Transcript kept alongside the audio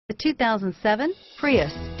The 2007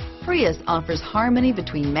 Prius. Prius offers harmony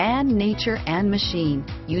between man, nature, and machine.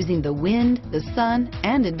 Using the wind, the sun,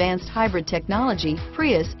 and advanced hybrid technology,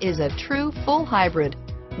 Prius is a true full hybrid.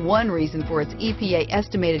 One reason for its EPA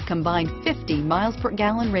estimated combined 50 miles per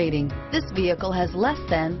gallon rating. This vehicle has less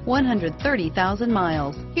than 130,000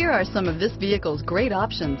 miles. Here are some of this vehicle's great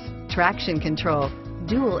options: traction control,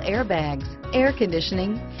 dual airbags, air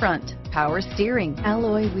conditioning, front, power steering,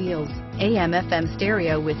 alloy wheels, AM/FM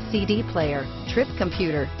stereo with CD player, trip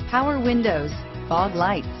computer, power windows, fog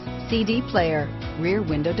lights, CD player, rear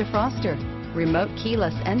window defroster, remote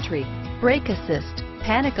keyless entry, brake assist,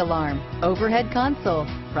 panic alarm, overhead console,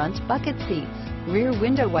 front bucket seats, rear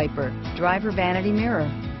window wiper, driver vanity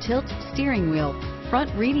mirror, tilt steering wheel,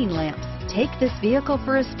 front reading lamps. Take this vehicle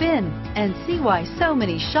for a spin and see why so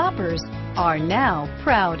many shoppers are now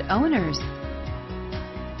proud owners.